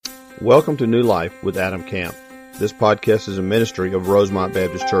Welcome to New Life with Adam Camp. This podcast is a ministry of Rosemont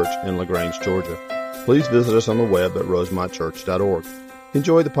Baptist Church in LaGrange, Georgia. Please visit us on the web at rosemontchurch.org.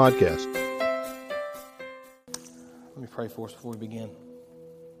 Enjoy the podcast. Let me pray for us before we begin.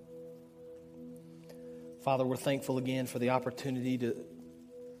 Father, we're thankful again for the opportunity to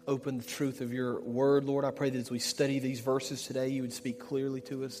open the truth of your word. Lord, I pray that as we study these verses today, you would speak clearly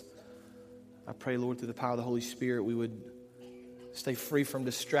to us. I pray, Lord, through the power of the Holy Spirit, we would stay free from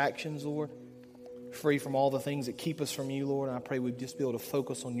distractions, Lord. Free from all the things that keep us from you, Lord. And I pray we'd just be able to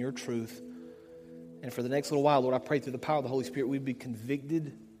focus on your truth. And for the next little while, Lord, I pray through the power of the Holy Spirit, we'd be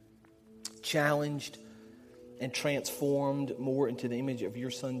convicted, challenged, and transformed more into the image of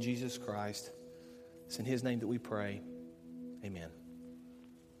your Son, Jesus Christ. It's in His name that we pray. Amen.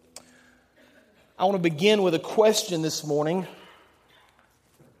 I want to begin with a question this morning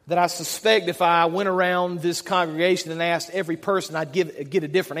that I suspect if I went around this congregation and asked every person, I'd get a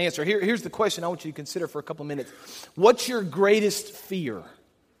different answer. Here's the question I want you to consider for a couple of minutes. What's your greatest fear?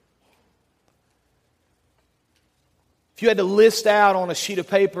 If you had to list out on a sheet of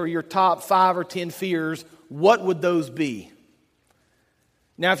paper your top 5 or 10 fears, what would those be?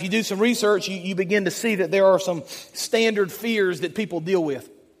 Now, if you do some research, you begin to see that there are some standard fears that people deal with.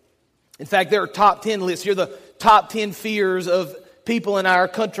 In fact, there are top 10 lists. Here are the top 10 fears of people in our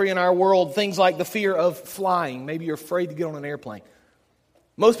country and our world. Things like the fear of flying. Maybe you're afraid to get on an airplane.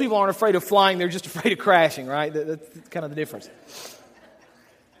 Most people aren't afraid of flying, they're just afraid of crashing, right? That's kind of the difference.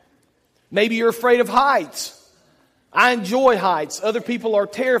 Maybe you're afraid of heights. I enjoy heights. Other people are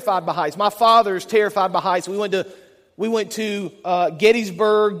terrified by heights. My father is terrified by heights. We went to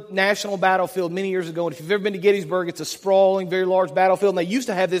Gettysburg National Battlefield many years ago. And if you've ever been to Gettysburg, it's a sprawling, very large battlefield. And they used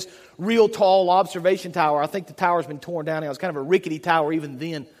to have this real tall observation tower. I think the tower's been torn down now. It's kind of a rickety tower even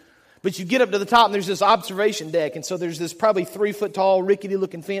then. But you get up to the top and there's this observation deck. And so there's this probably 3-foot tall, rickety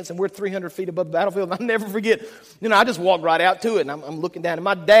looking fence. And we're 300 feet above the battlefield. And I'll never forget, I just walked right out to it. And I'm looking down. And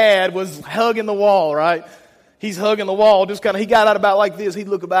my dad was hugging the wall, right? He's hugging the wall, he got out about like this. He'd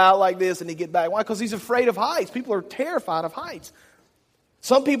look about like this and he'd get back. Why? Because he's afraid of heights. People are terrified of heights.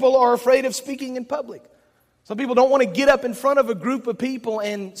 Some people are afraid of speaking in public. Some people don't want to get up in front of a group of people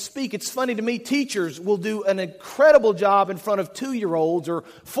and speak. It's funny to me, teachers will do an incredible job in front of 2-year-olds or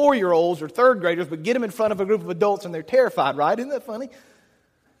 4-year-olds or third graders, but get them in front of a group of adults and they're terrified, right? Isn't that funny?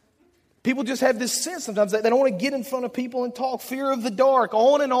 People just have this sense sometimes that they don't want to get in front of people and talk. Fear of the dark,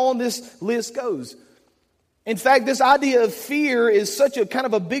 on and on this list goes. In fact, this idea of fear is such a kind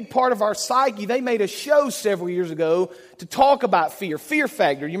of a big part of our psyche. They made a show several years ago to talk about fear. Fear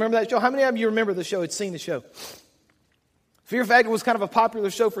Factor. You remember that show? How many of you remember the show, had seen the show? Fear Factor was kind of a popular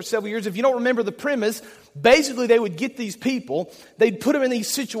show for several years. If you don't remember the premise, basically they would get these people, they'd put them in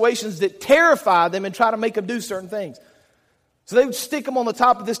these situations that terrify them and try to make them do certain things. So they would stick them on the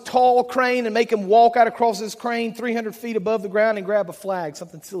top of this tall crane and make them walk out across this crane 300 feet above the ground and grab a flag,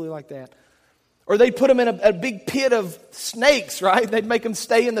 something silly like that. Or they'd put them in a big pit of snakes, right? They'd make them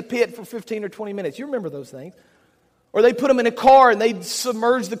stay in the pit for 15 or 20 minutes. You remember those things. Or they'd put them in a car and they'd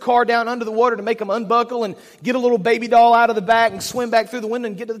submerge the car down under the water to make them unbuckle and get a little baby doll out of the back and swim back through the window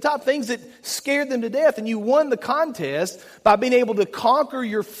and get to the top. Things that scared them to death. And you won the contest by being able to conquer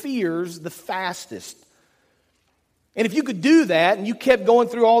your fears the fastest. And if you could do that and you kept going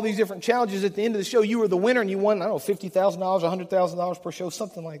through all these different challenges at the end of the show, you were the winner and you won, $50,000, $100,000 per show,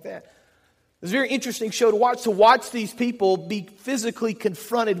 something like that. It was a very interesting show to watch these people be physically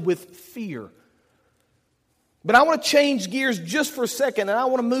confronted with fear. But I want to change gears just for a second, and I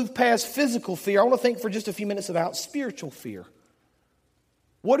want to move past physical fear. I want to think for just a few minutes about spiritual fear.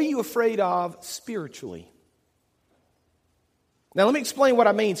 What are you afraid of spiritually? Now, let me explain what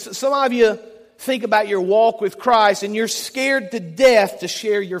I mean. Some of you think about your walk with Christ, and you're scared to death to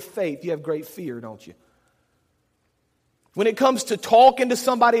share your faith. You have great fear, don't you? When it comes to talking to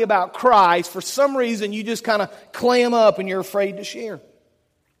somebody about Christ, for some reason you just kind of clam up and you're afraid to share.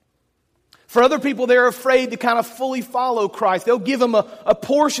 For other people, they're afraid to kind of fully follow Christ. They'll give Him a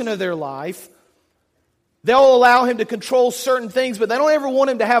portion of their life. They'll allow Him to control certain things, but they don't ever want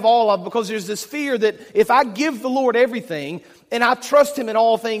Him to have all of it because there's this fear that if I give the Lord everything and I trust Him in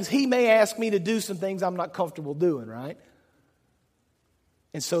all things, He may ask me to do some things I'm not comfortable doing, right?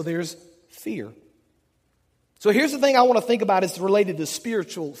 And so there's fear. So here's the thing I want to think about is related to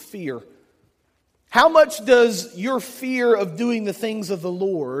spiritual fear. How much does your fear of doing the things of the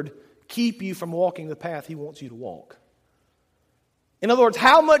Lord keep you from walking the path He wants you to walk? In other words,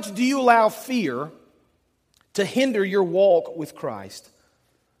 how much do you allow fear to hinder your walk with Christ?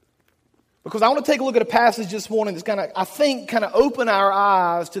 Because I want to take a look at a passage this morning that's going to, I think, kind of open our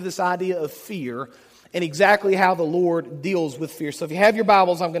eyes to this idea of fear and exactly how the Lord deals with fear. So if you have your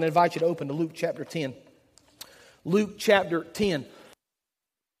Bibles, I'm going to invite you to open to Luke chapter 10. Luke chapter 10.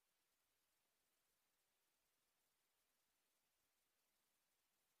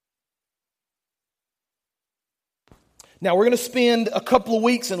 Now, we're going to spend a couple of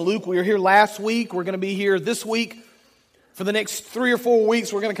weeks in Luke. We were here last week. We're going to be here this week. For the next 3 or 4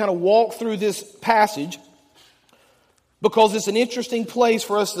 weeks, we're going to kind of walk through this passage because it's an interesting place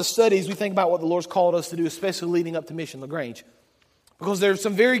for us to study as we think about what the Lord's called us to do, especially leading up to Mission LaGrange. Because there's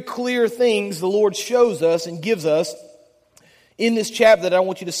some very clear things the Lord shows us and gives us in this chapter that I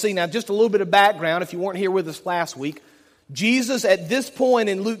want you to see. Now, just a little bit of background, if you weren't here with us last week. Jesus, at this point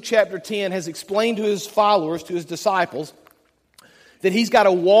in Luke chapter 10, has explained to his followers, to his disciples, that he's got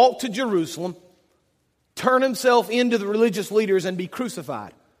to walk to Jerusalem, turn himself into the religious leaders, and be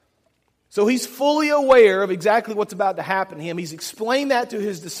crucified. So he's fully aware of exactly what's about to happen to him. He's explained that to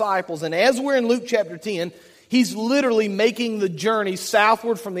his disciples. And as we're in Luke chapter 10, he's literally making the journey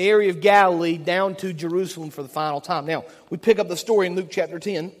southward from the area of Galilee down to Jerusalem for the final time. Now, we pick up the story in Luke chapter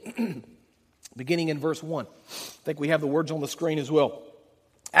 10. Beginning in verse 1. I think we have the words on the screen as well.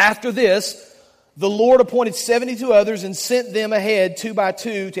 After this, the Lord appointed 72 others and sent them ahead 2 by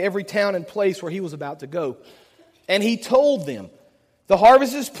 2 to every town and place where he was about to go. And he told them, the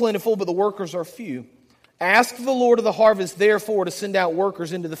harvest is plentiful, but the workers are few. Ask the Lord of the harvest, therefore, to send out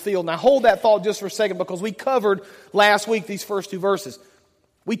workers into the field. Now hold that thought just for a second, because we covered last week these first 2 verses.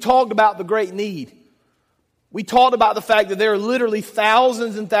 We talked about the great need. We talked about the fact that there are literally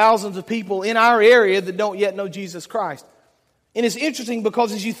thousands and thousands of people in our area that don't yet know Jesus Christ. And it's interesting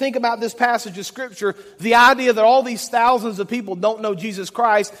because as you think about this passage of Scripture, the idea that all these thousands of people don't know Jesus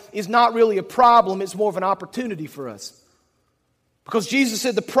Christ is not really a problem. It's more of an opportunity for us. Because Jesus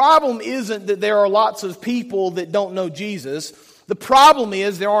said the problem isn't that there are lots of people that don't know Jesus. The problem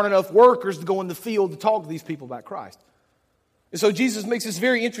is there aren't enough workers to go in the field to talk to these people about Christ. And so Jesus makes this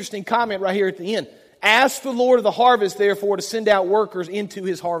very interesting comment right here at the end. Ask the Lord of the harvest, therefore, to send out workers into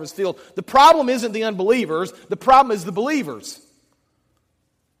his harvest field. The problem isn't the unbelievers. The problem is the believers.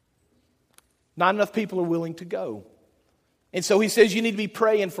 Not enough people are willing to go. And so he says you need to be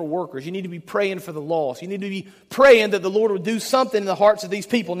praying for workers. You need to be praying for the lost. You need to be praying that the Lord would do something in the hearts of these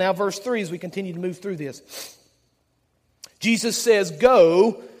people. Now, verse 3, as we continue to move through this. Jesus says,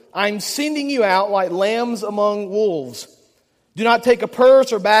 go, I'm sending you out like lambs among wolves. Do not take a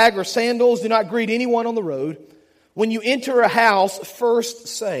purse or bag or sandals. Do not greet anyone on the road. When you enter a house, first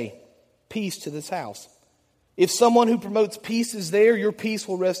say, peace to this house. If someone who promotes peace is there, your peace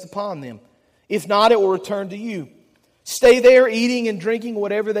will rest upon them. If not, it will return to you. Stay there, eating and drinking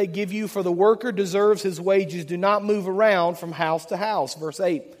whatever they give you, for the worker deserves his wages. Do not move around from house to house. Verse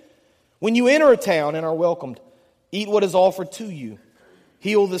 8. When you enter a town and are welcomed, eat what is offered to you.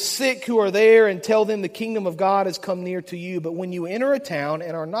 Heal the sick who are there and tell them the kingdom of God has come near to you. But when you enter a town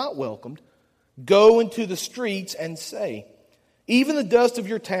and are not welcomed, go into the streets and say, even the dust of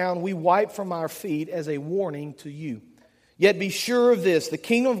your town we wipe from our feet as a warning to you. Yet be sure of this, the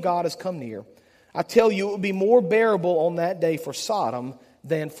kingdom of God has come near. I tell you, it will be more bearable on that day for Sodom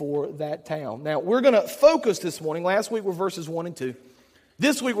than for that town. Now, we're going to focus this morning. Last week were verses 1 and 2.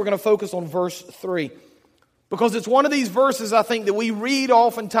 This week we're going to focus on verse 3. Because it's one of these verses, I think, that we read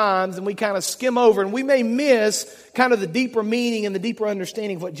oftentimes and we kind of skim over, and we may miss kind of the deeper meaning and the deeper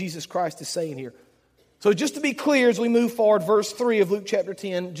understanding of what Jesus Christ is saying here. So just to be clear, as we move forward, verse 3 of Luke chapter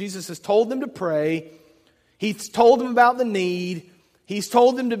 10, Jesus has told them to pray. He's told them about the need. He's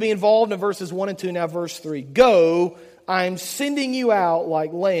told them to be involved in verses 1 and 2. Now verse 3, go, I'm sending you out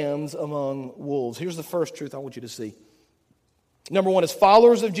like lambs among wolves. Here's the first truth I want you to see. Number 1, as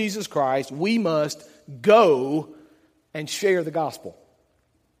followers of Jesus Christ, we must go and share the gospel.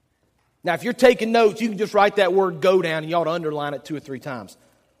 Now, if you're taking notes, you can just write that word go down and you ought to underline it 2 or 3 times.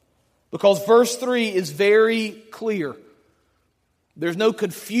 Because verse 3 is very clear. There's no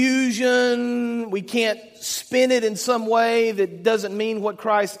confusion. We can't spin it in some way that doesn't mean what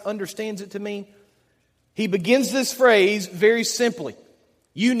Christ understands it to mean. He begins this phrase very simply.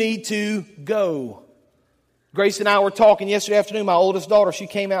 You need to go. Grace and I were talking yesterday afternoon. My oldest daughter, she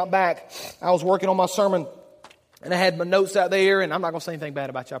came out back. I was working on my sermon, and I had my notes out there, and I'm not going to say anything bad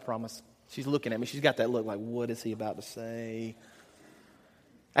about you, I promise. She's looking at me. She's got that look like, what is he about to say?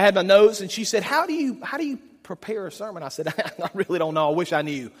 I had my notes, and she said, how do you prepare a sermon? I said, I really don't know. I wish I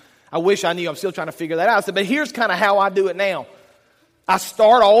knew. I'm still trying to figure that out. I said, but here's kind of how I do it now. I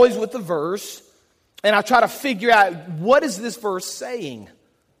start always with the verse, and I try to figure out, what is this verse saying?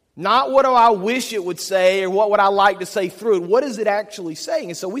 Not what do I wish it would say or what would I like to say through it. What is it actually saying?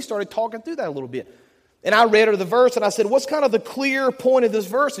 And so we started talking through that a little bit. And I read her the verse and I said, what's kind of the clear point of this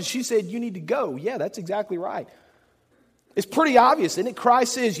verse? And she said, you need to go. Yeah, that's exactly right. It's pretty obvious, isn't it?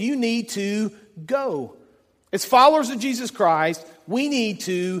 Christ says you need to go. As followers of Jesus Christ, we need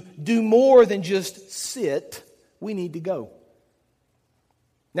to do more than just sit. We need to go.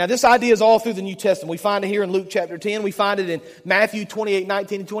 Now, this idea is all through the New Testament. We find it here in Luke chapter 10. We find it in Matthew 28,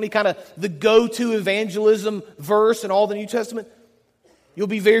 19, and 20, kind of the go-to evangelism verse in all the New Testament. You'll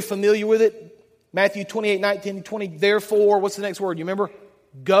be very familiar with it. Matthew 28, 19, and 20. Therefore, what's the next word? You remember?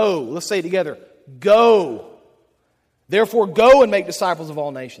 Go. Let's say it together. Go. Therefore, go and make disciples of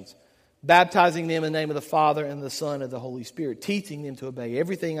all nations, baptizing them in the name of the Father and the Son and the Holy Spirit, teaching them to obey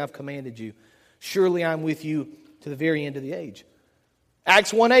everything I've commanded you. Surely I'm with you to the very end of the age.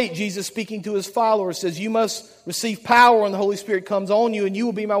 Acts 1:8, Jesus speaking to his followers says, you must receive power when the Holy Spirit comes on you, and you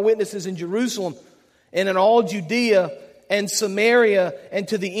will be my witnesses in Jerusalem and in all Judea and Samaria and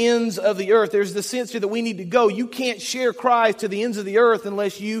to the ends of the earth. There's the sense here that we need to go. You can't share Christ to the ends of the earth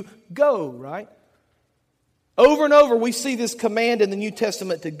unless you go, right? Over and over we see this command in the New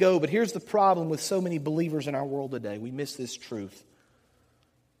Testament to go, but here's the problem with so many believers in our world today. We miss this truth.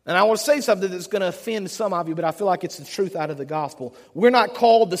 And I want to say something that's going to offend some of you, but I feel like it's the truth out of the gospel. We're not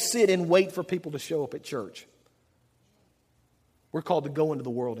called to sit and wait for people to show up at church. We're called to go into the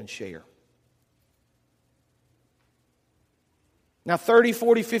world and share. Now, 30,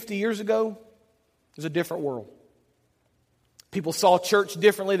 40, 50 years ago, it was a different world. People saw church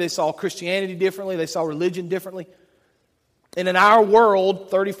differently. They saw Christianity differently. They saw religion differently. And in our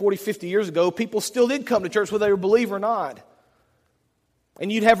world, 30, 40, 50 years ago, people still did come to church whether they were believer or not.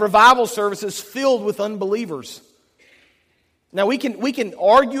 And you'd have revival services filled with unbelievers. Now, we can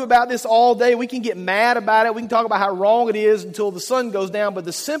argue about this all day. We can get mad about it. We can talk about how wrong it is until the sun goes down. But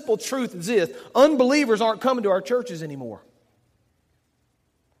the simple truth is this: unbelievers aren't coming to our churches anymore.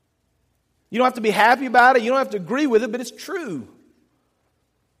 You don't have to be happy about it. You don't have to agree with it, but it's true.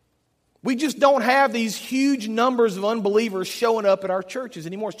 We just don't have these huge numbers of unbelievers showing up at our churches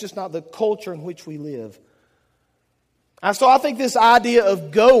anymore. It's just not the culture in which we live. So I think this idea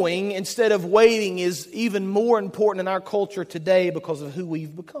of going instead of waiting is even more important in our culture today because of who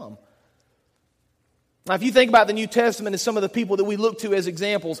we've become. Now, if you think about the New Testament and some of the people that we look to as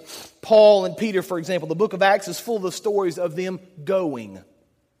examples, Paul and Peter, for example, the book of Acts is full of the stories of them going.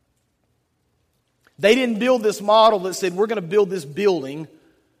 They didn't build this model that said, we're going to build this building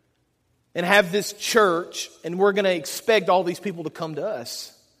and have this church and we're going to expect all these people to come to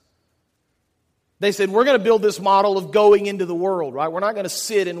us. They said, we're going to build this model of going into the world, right? We're not going to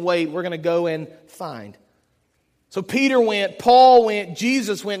sit and wait. We're going to go and find. So Peter went, Paul went,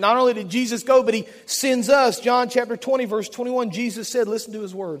 Jesus went. Not only did Jesus go, but he sends us. John chapter 20, verse 21, Jesus said, listen to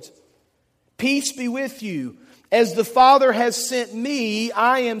his words. Peace be with you. As the Father has sent me,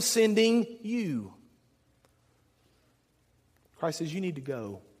 I am sending you. Christ says you need to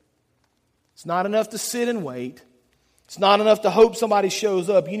go. It's not enough to sit and wait. It's not enough to hope somebody shows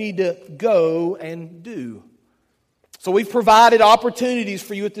up. You need to go and do. So we've provided opportunities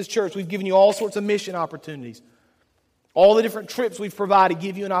for you at this church. We've given you all sorts of mission opportunities. All the different trips we've provided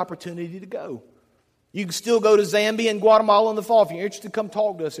give you an opportunity to go. You can still go to Zambia and Guatemala in the fall. If you're interested, come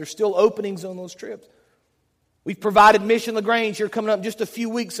talk to us. There's still openings on those trips. We've provided Mission LaGrange here coming up in just a few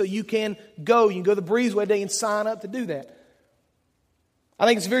weeks so you can go. You can go to the Breezeway Day and sign up to do that. I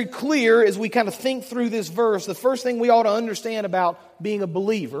think it's very clear as we kind of think through this verse, the first thing we ought to understand about being a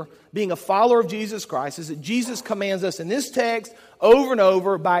believer, being a follower of Jesus Christ, is that Jesus commands us in this text over and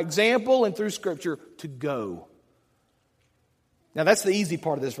over by example and through Scripture to go. Now that's the easy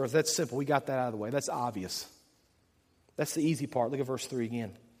part of this verse. That's simple. We got that out of the way. That's obvious. That's the easy part. Look at verse 3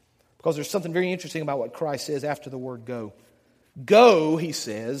 again. Because there's something very interesting about what Christ says after the word go. Go, he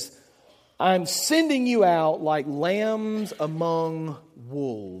says, I'm sending you out like lambs among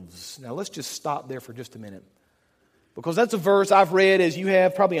wolves. Now let's just stop there for just a minute. Because that's a verse I've read as you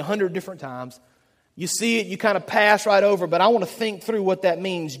have probably 100 different times. You see it, you kind of pass right over, but I want to think through what that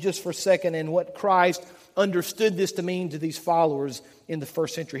means just for a second and what Christ understood this to mean to these followers in the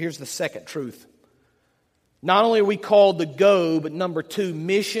first century. Here's the second truth. Not only are we called to go, but number 2,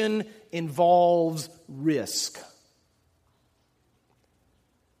 mission involves risk.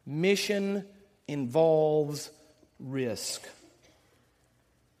 Mission involves risk.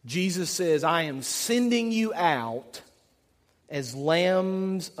 Jesus says, I am sending you out as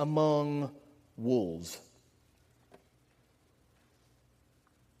lambs among wolves.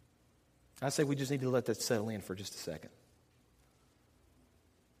 I say we just need to let that settle in for just a second.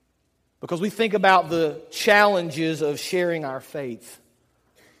 Because we think about the challenges of sharing our faith.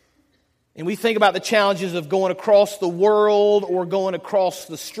 And we think about the challenges of going across the world or going across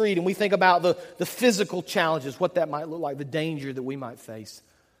the street. And we think about the physical challenges, what that might look like, the danger that we might face.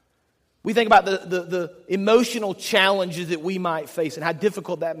 We think about the emotional challenges that we might face and how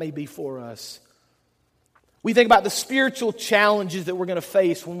difficult that may be for us. We think about the spiritual challenges that we're going to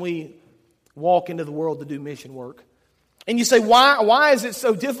face when we walk into the world to do mission work. And you say, why is it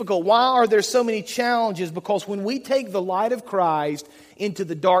so difficult? Why are there so many challenges? Because when we take the light of Christ into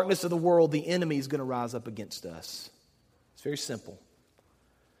the darkness of the world, the enemy is going to rise up against us. It's very simple.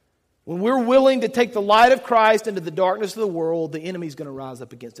 When we're willing to take the light of Christ into the darkness of the world, the enemy is going to rise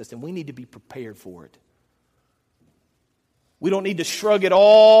up against us, and we need to be prepared for it. We don't need to shrug it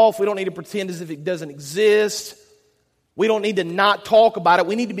off. We don't need to pretend as if it doesn't exist. We don't need to not talk about it.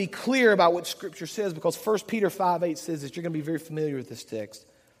 We need to be clear about what Scripture says, because 1 Peter 5:8 says this. You're going to be very familiar with this text.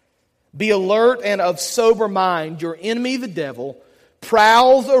 Be alert and of sober mind. Your enemy, the devil,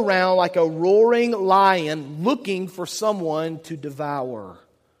 prowls around like a roaring lion looking for someone to devour.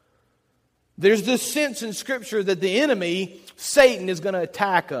 There's this sense in Scripture that the enemy, Satan, is going to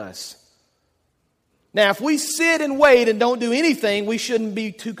attack us. Now, if we sit and wait and don't do anything, we shouldn't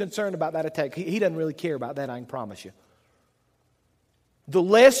be too concerned about that attack. He doesn't really care about that, I can promise you. The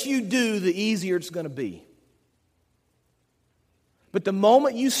less you do, the easier it's going to be. But the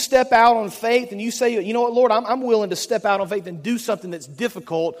moment you step out on faith and you say, you know what, Lord, I'm willing to step out on faith and do something that's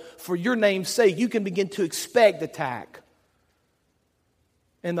difficult for your name's sake, you can begin to expect attack.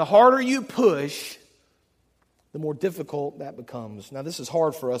 And the harder you push, the more difficult that becomes. Now, this is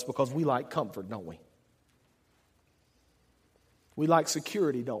hard for us because we like comfort, don't we? We like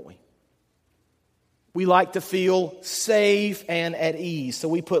security, don't we? We like to feel safe and at ease. So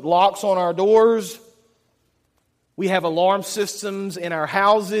we put locks on our doors. We have alarm systems in our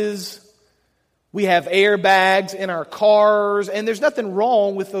houses. We have airbags in our cars. And there's nothing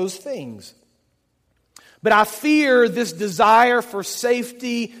wrong with those things. But I fear this desire for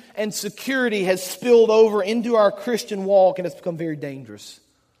safety and security has spilled over into our Christian walk, and it's become very dangerous.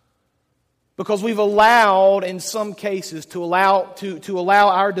 Because we've allowed, in some cases, to allow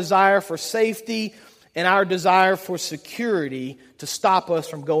our desire for safety and our desire for security to stop us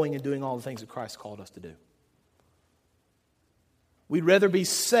from going and doing all the things that Christ called us to do. We'd rather be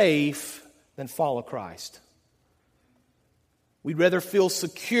safe than follow Christ. We'd rather feel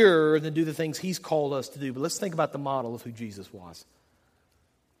secure than do the things He's called us to do. But let's think about the model of who Jesus was.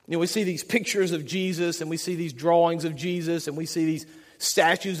 You know, we see these pictures of Jesus, and we see these drawings of Jesus, and we see these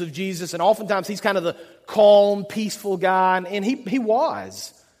statues of Jesus, and oftentimes He's kind of the calm, peaceful guy, and he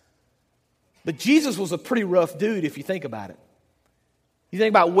was. But Jesus was a pretty rough dude if you think about it. You think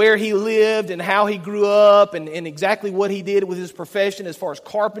about where He lived and how He grew up and exactly what He did with His profession as far as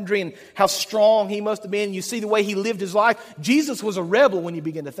carpentry and how strong He must have been. You see the way He lived His life. Jesus was a rebel when you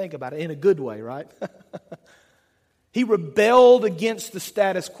begin to think about it, in a good way, right? He rebelled against the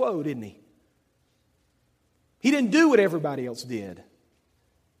status quo, didn't He? He didn't do what everybody else did.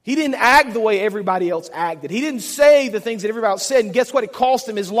 He didn't act the way everybody else acted. He didn't say the things that everybody else said. And guess what? It cost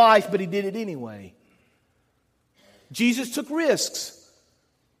Him His life, but He did it anyway. Jesus took risks.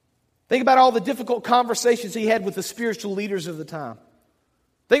 Think about all the difficult conversations He had with the spiritual leaders of the time.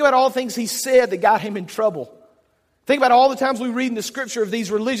 Think about all the things He said that got Him in trouble. Think about all the times we read in the Scripture of these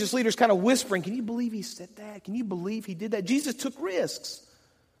religious leaders kind of whispering, can you believe He said that? Can you believe He did that? Jesus took risks.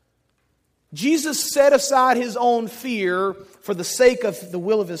 Jesus set aside His own fear for the sake of the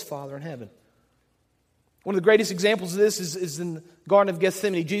will of His Father in heaven. One of the greatest examples of this is in the Garden of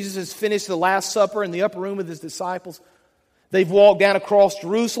Gethsemane. Jesus has finished the Last Supper in the upper room with His disciples. They've walked down across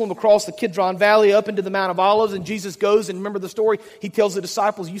Jerusalem, across the Kidron Valley, up into the Mount of Olives, and Jesus goes, and remember the story? He tells the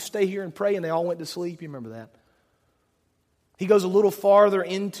disciples, you stay here and pray, and they all went to sleep. You remember that? He goes a little farther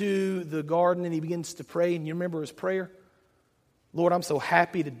into the garden, and He begins to pray, and you remember His prayer? Lord, I'm so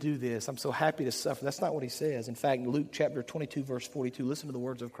happy to do this. I'm so happy to suffer. That's not what He says. In fact, in Luke chapter 22, verse 42, listen to the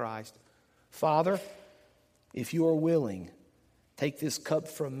words of Christ. Father, if you are willing, take this cup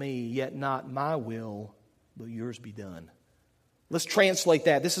from me, yet not my will, but yours be done. Let's translate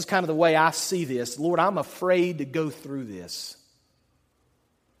that. This is kind of the way I see this. Lord, I'm afraid to go through this.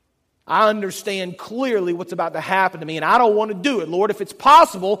 I understand clearly what's about to happen to me, and I don't want to do it. Lord, if it's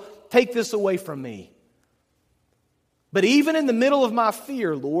possible, take this away from me. But even in the middle of my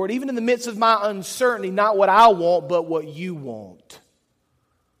fear, Lord, even in the midst of my uncertainty, not what I want, but what you want.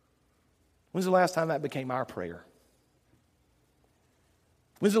 When's the last time that became our prayer?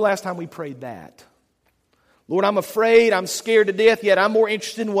 When's the last time we prayed that? Lord, I'm afraid, I'm scared to death, yet I'm more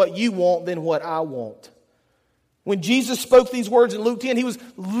interested in what you want than what I want. When Jesus spoke these words in Luke 10, He was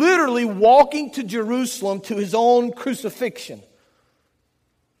literally walking to Jerusalem to His own crucifixion.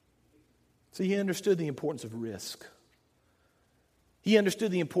 See, he understood the importance of risk. He understood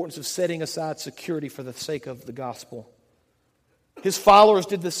the importance of setting aside security for the sake of the gospel. His followers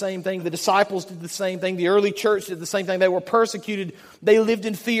did the same thing. The disciples did the same thing. The early church did the same thing. They were persecuted. They lived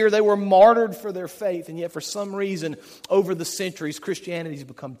in fear. They were martyred for their faith. And yet for some reason, over the centuries, Christianity has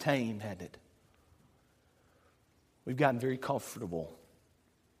become tame, hasn't it? We've gotten very comfortable.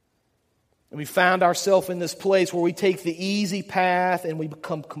 And we found ourselves in this place where we take the easy path and we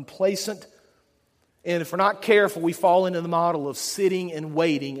become complacent. And if we're not careful, we fall into the model of sitting and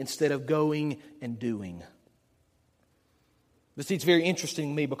waiting instead of going and doing. This is very interesting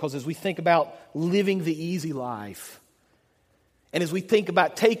to me because as we think about living the easy life, and as we think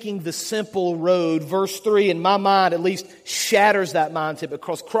about taking the simple road, verse 3 in my mind at least shatters that mindset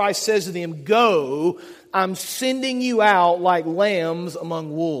because Christ says to them, "Go, I'm sending you out like lambs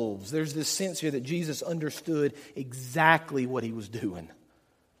among wolves." There's this sense here that Jesus understood exactly what he was doing.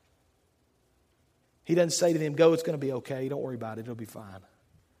 He doesn't say to them, "Go, it's going to be okay. Don't worry about it. It'll be fine.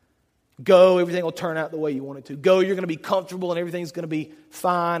 Go, everything will turn out the way you want it to. Go, you're going to be comfortable and everything's going to be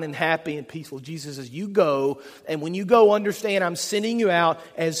fine and happy and peaceful." Jesus says, "You go, and when you go, understand I'm sending you out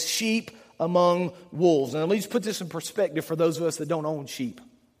as sheep among wolves." Now, let me just put this in perspective for those of us that don't own sheep.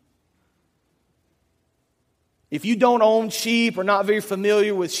 If you don't own sheep or not very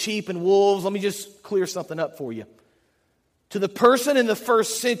familiar with sheep and wolves, let me just clear something up for you. To the person in the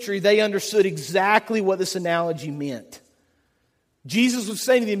first century, they understood exactly what this analogy meant. Jesus was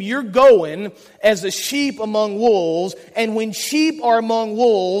saying to them, "You're going as a sheep among wolves, and when sheep are among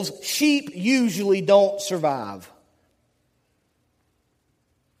wolves, sheep usually don't survive."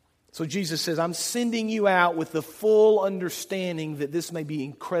 So Jesus says, "I'm sending you out with the full understanding that this may be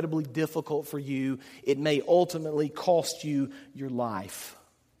incredibly difficult for you. It may ultimately cost you your life."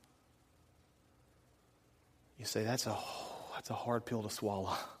 You say, that's a hard pill to swallow.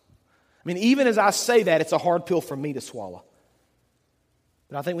 I mean, even as I say that, it's a hard pill for me to swallow.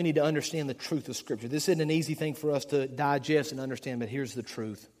 But I think we need to understand the truth of Scripture. This isn't an easy thing for us to digest and understand, but here's the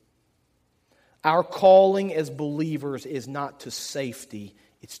truth. Our calling as believers is not to safety,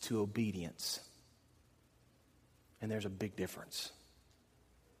 it's to obedience. And there's a big difference.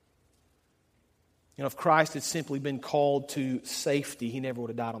 You know, if Christ had simply been called to safety, He never would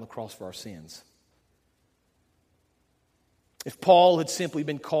have died on the cross for our sins. If Paul had simply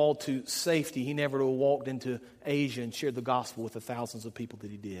been called to safety, he never would have walked into Asia and shared the gospel with the thousands of people that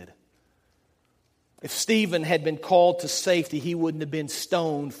he did. If Stephen had been called to safety, he wouldn't have been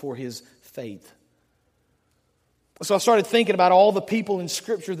stoned for his faith. So I started thinking about all the people in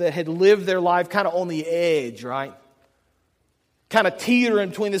Scripture that had lived their life kind of on the edge, right? Kind of teetering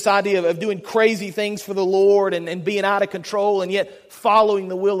between this idea of doing crazy things for the Lord and being out of control and yet following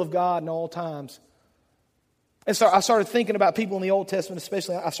the will of God in all times. And so I started thinking about people in the Old Testament,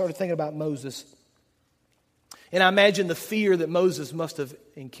 especially I started thinking about Moses. And I imagine the fear that Moses must have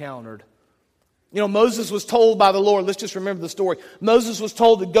encountered. You know, Moses was told by the Lord, let's just remember the story. Moses was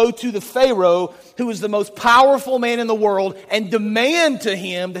told to go to the Pharaoh, who was the most powerful man in the world, and demand to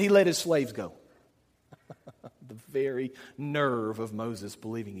him that he let his slaves go. The very nerve of Moses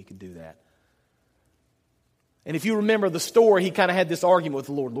believing he could do that. And if you remember the story, he kind of had this argument with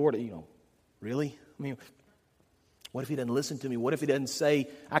the Lord. Lord, really? I mean, what if he doesn't listen to me? What if he doesn't say,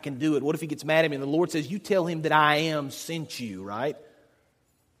 I can do it? What if he gets mad at me? And the Lord says, you tell him that I am sent you, right?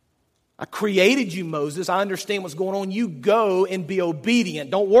 I created you, Moses. I understand what's going on. You go and be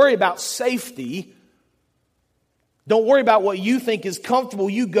obedient. Don't worry about safety. Don't worry about what you think is comfortable.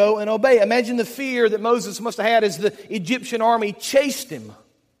 You go and obey. Imagine the fear that Moses must have had as the Egyptian army chased him.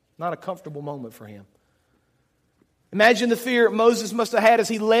 Not a comfortable moment for him. Imagine the fear Moses must have had as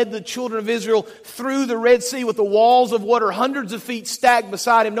he led the children of Israel through the Red Sea with the walls of water hundreds of feet stacked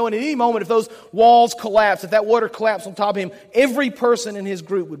beside him, knowing at any moment if those walls collapsed, if that water collapsed on top of him, every person in his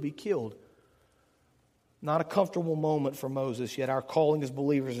group would be killed. Not a comfortable moment for Moses, yet our calling as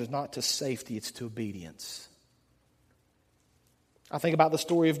believers is not to safety, it's to obedience. I think about the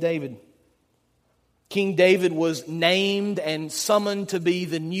story of David. King David was named and summoned to be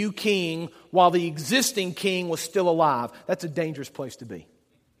the new king while the existing king was still alive. That's a dangerous place to be.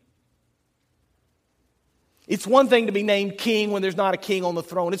 It's one thing to be named king when there's not a king on the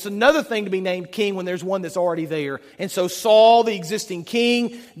throne. It's another thing to be named king when there's one that's already there. And so Saul, the existing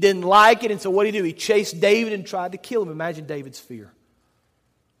king, didn't like it. And so what did he do? He chased David and tried to kill him. Imagine David's fear.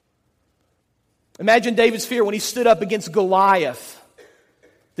 Imagine David's fear when he stood up against Goliath.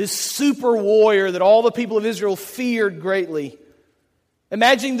 This super warrior that all the people of Israel feared greatly.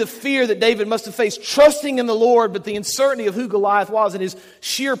 Imagine the fear that David must have faced, trusting in the Lord, but the uncertainty of who Goliath was and his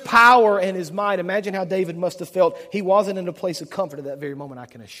sheer power and his might. Imagine how David must have felt. He wasn't in a place of comfort at that very moment, I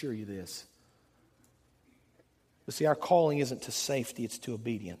can assure you this. But see, our calling isn't to safety, it's to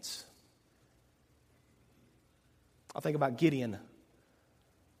obedience. I think about Gideon.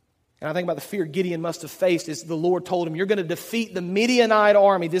 And I think about the fear Gideon must have faced as the Lord told him, you're going to defeat the Midianite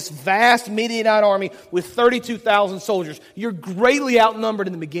army, this vast Midianite army with 32,000 soldiers. You're greatly outnumbered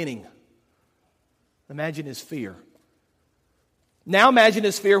in the beginning. Imagine his fear. Now imagine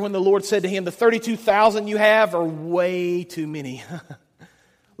his fear when the Lord said to him, the 32,000 you have are way too many.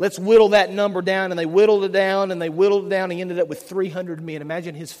 Let's whittle that number down. And they whittled it down and they whittled it down and he ended up with 300 men.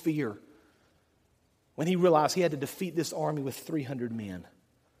 Imagine his fear when he realized he had to defeat this army with 300 men.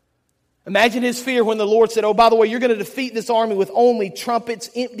 Imagine his fear when the Lord said, oh, by the way, you're going to defeat this army with only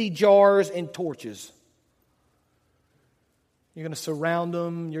trumpets, empty jars, and torches. You're going to surround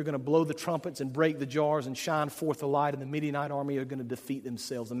them, you're going to blow the trumpets and break the jars and shine forth the light, and the Midianite army are going to defeat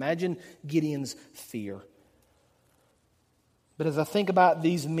themselves. Imagine Gideon's fear. But as I think about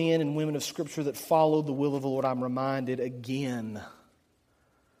these men and women of Scripture that followed the will of the Lord, I'm reminded again,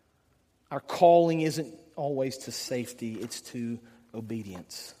 our calling isn't always to safety, it's to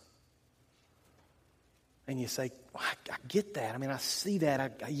obedience. And you say, well, I get that. I mean, I see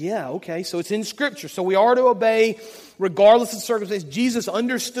that. Yeah, okay. So it's in Scripture. So we are to obey regardless of circumstance. Jesus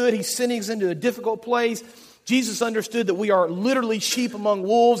understood he's sending us into a difficult place. Jesus understood that we are literally sheep among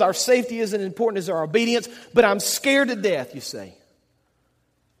wolves. Our safety isn't as important as our obedience. But I'm scared to death, you say.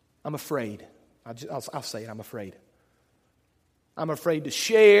 I'm afraid. I'll say it. I'm afraid. I'm afraid to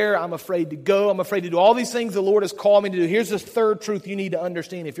share. I'm afraid to go. I'm afraid to do all these things the Lord has called me to do. Here's the third truth you need to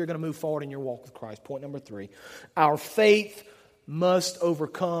understand if you're going to move forward in your walk with Christ. Point number 3. Our faith must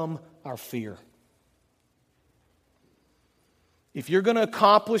overcome our fear. If you're going to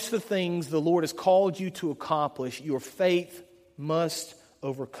accomplish the things the Lord has called you to accomplish, your faith must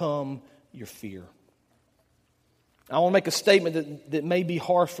overcome your fear. I want to make a statement that may be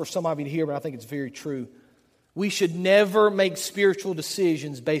harsh for some of you to hear, but I think it's very true. We should never make spiritual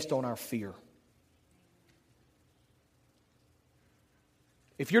decisions based on our fear.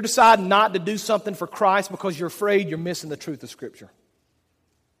 If you're deciding not to do something for Christ because you're afraid, you're missing the truth of Scripture.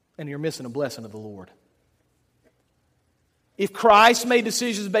 And you're missing a blessing of the Lord. If Christ made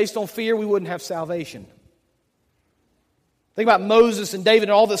decisions based on fear, we wouldn't have salvation. Think about Moses and David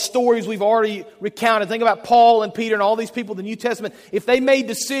and all the stories we've already recounted. Think about Paul and Peter and all these people in the New Testament. If they made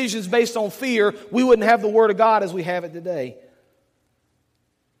decisions based on fear, we wouldn't have the Word of God as we have it today.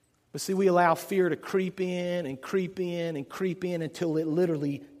 But see, we allow fear to creep in and creep in and creep in until it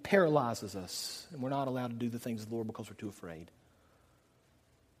literally paralyzes us. And we're not allowed to do the things of the Lord because we're too afraid.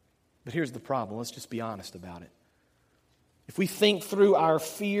 But here's the problem. Let's just be honest about it. If we think through our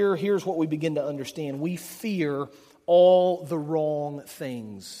fear, here's what we begin to understand. We fear all the wrong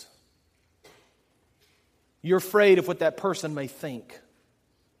things. You're afraid of what that person may think.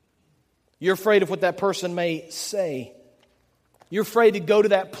 You're afraid of what that person may say. You're afraid to go to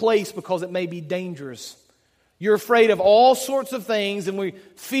that place because it may be dangerous. You're afraid of all sorts of things, and we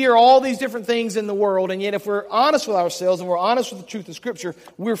fear all these different things in the world, and yet if we're honest with ourselves and we're honest with the truth of Scripture,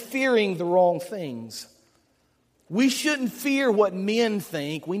 we're fearing the wrong things. We shouldn't fear what men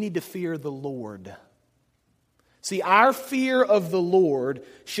think. We need to fear the Lord. See, our fear of the Lord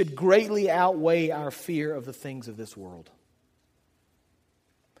should greatly outweigh our fear of the things of this world.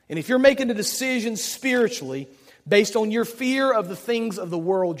 And if you're making a decision spiritually based on your fear of the things of the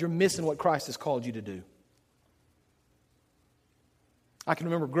world, you're missing what Christ has called you to do. I can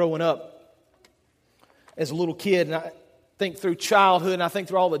remember growing up as a little kid, and I think through childhood, and I think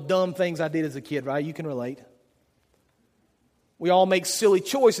through all the dumb things I did as a kid, right? You can relate. We all make silly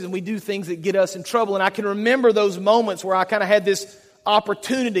choices and we do things that get us in trouble. And I can remember those moments where I kind of had this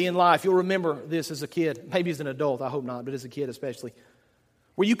opportunity in life. You'll remember this as a kid. Maybe as an adult, I hope not, but as a kid especially.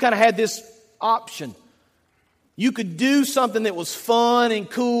 Where you kind of had this option. You could do something that was fun and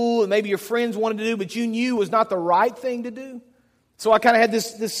cool and maybe your friends wanted to do, but you knew was not the right thing to do. So I kind of had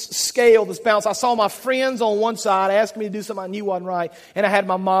this scale, this balance. I saw my friends on one side asking me to do something I knew wasn't right, and I had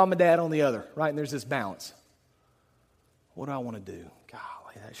my mom and dad on the other, right? And there's this balance. What do I want to do?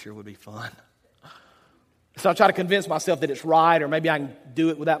 Golly, that sure would be fun. So I try to convince myself that it's right, or maybe I can do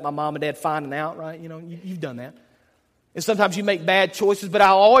it without my mom and dad finding out, right? You know, you've done that. And sometimes you make bad choices, but I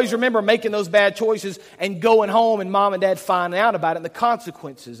always remember making those bad choices and going home and mom and dad finding out about it and the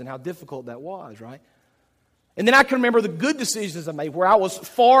consequences and how difficult that was, right? And then I can remember the good decisions I made where I was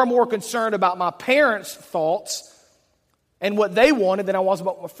far more concerned about my parents' thoughts and what they wanted than I was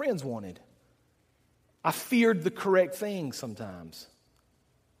about what my friends wanted. I feared the correct thing sometimes.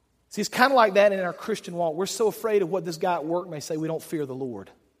 See, it's kind of like that in our Christian walk. We're so afraid of what this guy at work may say, we don't fear the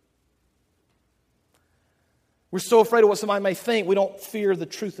Lord. We're so afraid of what somebody may think, we don't fear the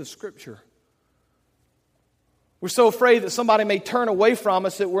truth of Scripture. We're so afraid that somebody may turn away from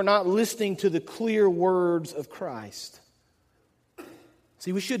us that we're not listening to the clear words of Christ.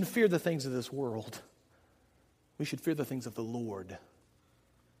 See, we shouldn't fear the things of this world. We should fear the things of the Lord.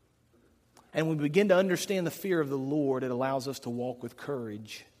 And when we begin to understand the fear of the Lord, it allows us to walk with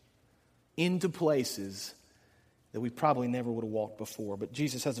courage into places that we probably never would have walked before. But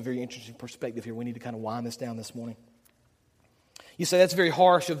Jesus has a very interesting perspective here. We need to kind of wind this down this morning. You say, that's very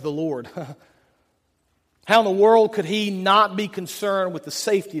harsh of the Lord. How in the world could He not be concerned with the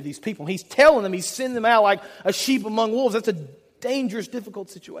safety of these people? He's telling them, He's sending them out like a sheep among wolves. That's a dangerous, difficult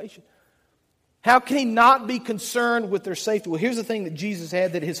situation. How can He not be concerned with their safety? Well, here's the thing that Jesus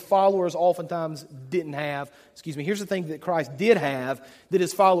had that His followers oftentimes didn't have. Here's the thing that Christ did have that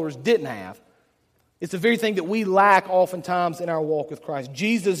His followers didn't have. It's the very thing that we lack oftentimes in our walk with Christ.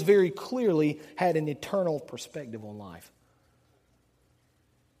 Jesus very clearly had an eternal perspective on life.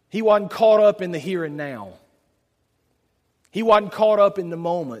 He wasn't caught up in the here and now. He wasn't caught up in the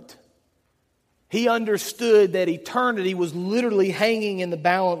moment. He understood that eternity was literally hanging in the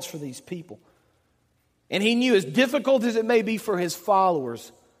balance for these people. And He knew, as difficult as it may be for His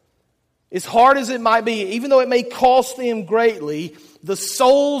followers, as hard as it might be, even though it may cost them greatly, the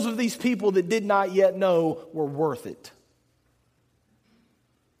souls of these people that did not yet know were worth it.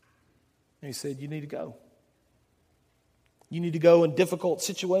 And He said, you need to go. You need to go in difficult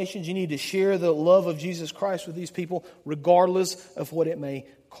situations. You need to share the love of Jesus Christ with these people, regardless of what it may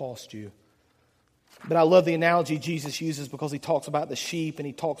cost you. But I love the analogy Jesus uses because He talks about the sheep and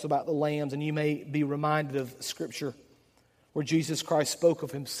He talks about the lambs. And you may be reminded of Scripture where Jesus Christ spoke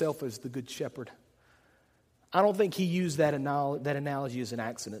of Himself as the Good Shepherd. I don't think He used that analogy as an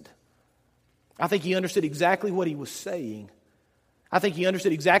accident. I think He understood exactly what He was saying. I think He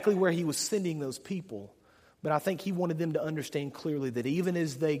understood exactly where He was sending those people. But I think He wanted them to understand clearly that even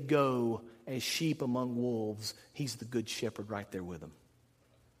as they go as sheep among wolves, He's the Good Shepherd right there with them.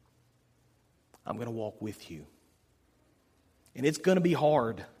 I'm going to walk with you. And it's going to be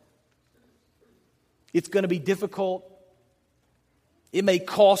hard. It's going to be difficult. It may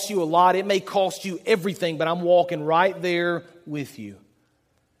cost you a lot. It may cost you everything, but I'm walking right there with you.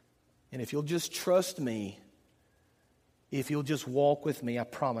 And if you'll just trust me, if you'll just walk with me, I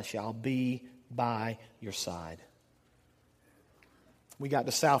promise you, I'll be by your side. We got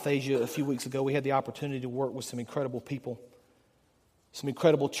to South Asia a few weeks ago. We had the opportunity to work with some incredible people, some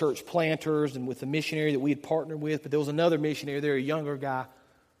incredible church planters, and with a missionary that we had partnered with. But there was another missionary there, a younger guy.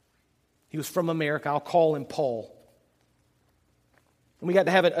 He was from America. I'll call him Paul. And we got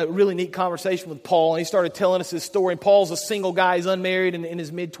to have a really neat conversation with Paul. And he started telling us his story. And Paul's a single guy. He's unmarried in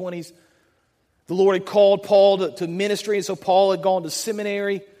his mid-20s. The Lord had called Paul to ministry. And so Paul had gone to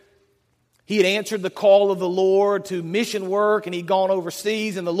seminary. He had answered the call of the Lord to mission work, and he'd gone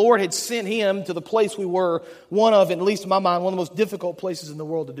overseas, and the Lord had sent him to the place we were, one of, at least in my mind, one of the most difficult places in the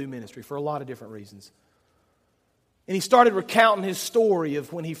world to do ministry for a lot of different reasons. And he started recounting his story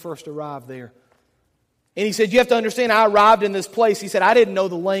of when he first arrived there. And he said, you have to understand, I arrived in this place. He said, I didn't know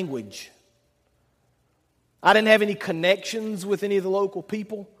the language. I didn't have any connections with any of the local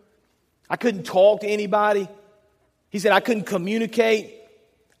people. I couldn't talk to anybody. He said, I couldn't communicate.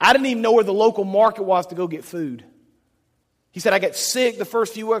 I didn't even know where the local market was to go get food. He said, I got sick the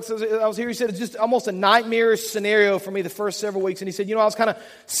first few weeks I was here. He said, it's just almost a nightmarish scenario for me the first several weeks. And he said, I was kind of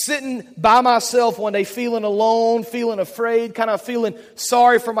sitting by myself one day, feeling alone, feeling afraid, kind of feeling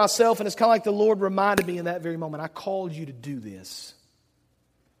sorry for myself. And it's kind of like the Lord reminded me in that very moment, I called you to do this.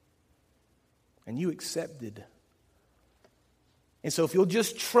 And you accepted. And so if you'll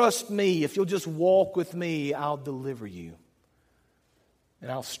just trust me, if you'll just walk with me, I'll deliver you. And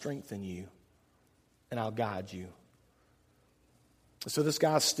I'll strengthen you. And I'll guide you. So this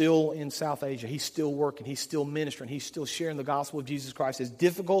guy's still in South Asia. He's still working. He's still ministering. He's still sharing the gospel of Jesus Christ. As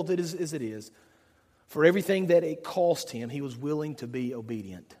difficult as it is, for everything that it cost him, he was willing to be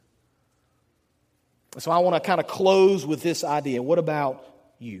obedient. So I want to kind of close with this idea. What about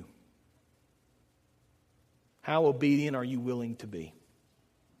you? How obedient are you willing to be?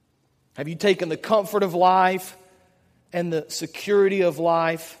 Have you taken the comfort of life and the security of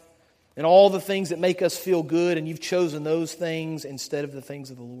life and all the things that make us feel good, and you've chosen those things instead of the things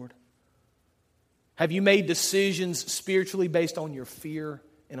of the Lord? Have you made decisions spiritually based on your fear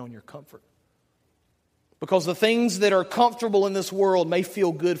and on your comfort? Because the things that are comfortable in this world may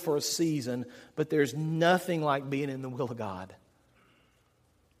feel good for a season, but there's nothing like being in the will of God.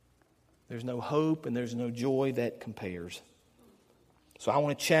 There's no hope and there's no joy that compares. So I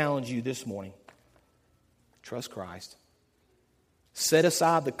want to challenge you this morning. Trust Christ. Set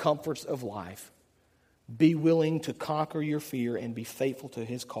aside the comforts of life. Be willing to conquer your fear and be faithful to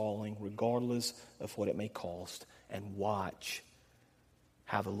His calling, regardless of what it may cost. And watch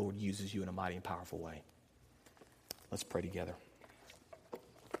how the Lord uses you in a mighty and powerful way. Let's pray together.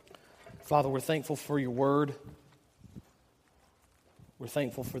 Father, we're thankful for your word. We're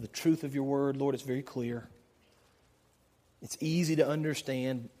thankful for the truth of your word. Lord, it's very clear. It's easy to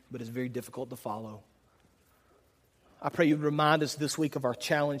understand, but it's very difficult to follow. I pray you'd remind us this week of our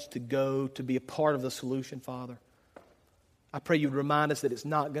challenge to go, to be a part of the solution, Father. I pray you'd remind us that it's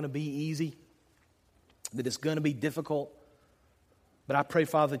not going to be easy, that it's going to be difficult. But I pray,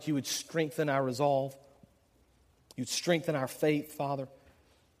 Father, that you would strengthen our resolve. You'd strengthen our faith, Father.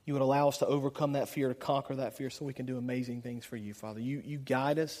 You would allow us to overcome that fear, to conquer that fear, so we can do amazing things for you, Father. You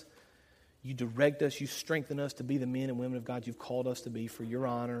guide us. You direct us. You strengthen us to be the men and women of God you've called us to be for your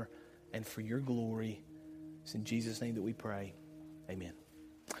honor and for your glory. It's in Jesus' name that we pray. Amen.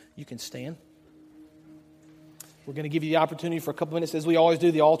 You can stand. We're going to give you the opportunity for a couple minutes. As we always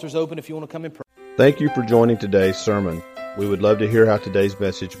do, the altar's open if you want to come and pray. Thank you for joining today's sermon. We would love to hear how today's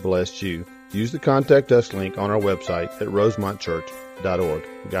message blessed you. Use the Contact Us link on our website at rosemontchurch.org.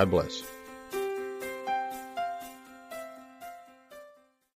 God bless.